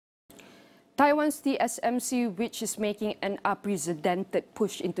Taiwan's TSMC, which is making an unprecedented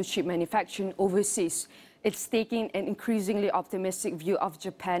push into chip manufacturing overseas, it's taking an increasingly optimistic view of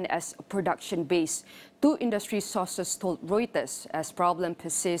Japan as a production base. Two industry sources told Reuters as problem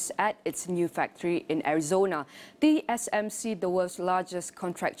persists at its new factory in Arizona. TSMC, the world's largest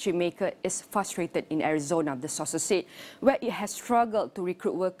contract chip maker, is frustrated in Arizona, the sources said, where it has struggled to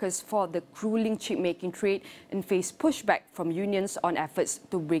recruit workers for the grueling chip-making trade and face pushback from unions on efforts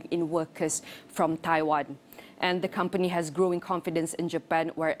to bring in workers from Taiwan. And the company has growing confidence in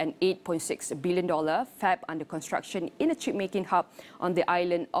Japan, where an $8.6 billion fab under construction in a chip-making hub on the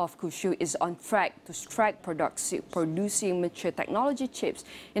island of Kyushu is on track to strike producing mature technology chips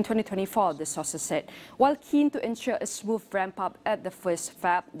in 2024, the sources said. While keen to ensure a smooth ramp-up at the first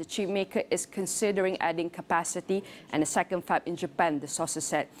fab, the chipmaker is considering adding capacity and a second fab in Japan, the sources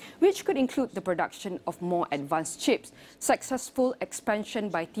said, which could include the production of more advanced chips. Successful expansion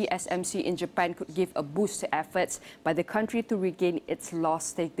by TSMC in Japan could give a boost to efforts by the country to regain its lost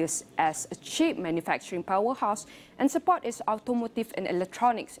status as a chip manufacturing powerhouse and support its automotive and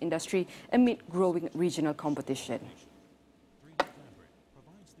electronics industry amid growing regional competition.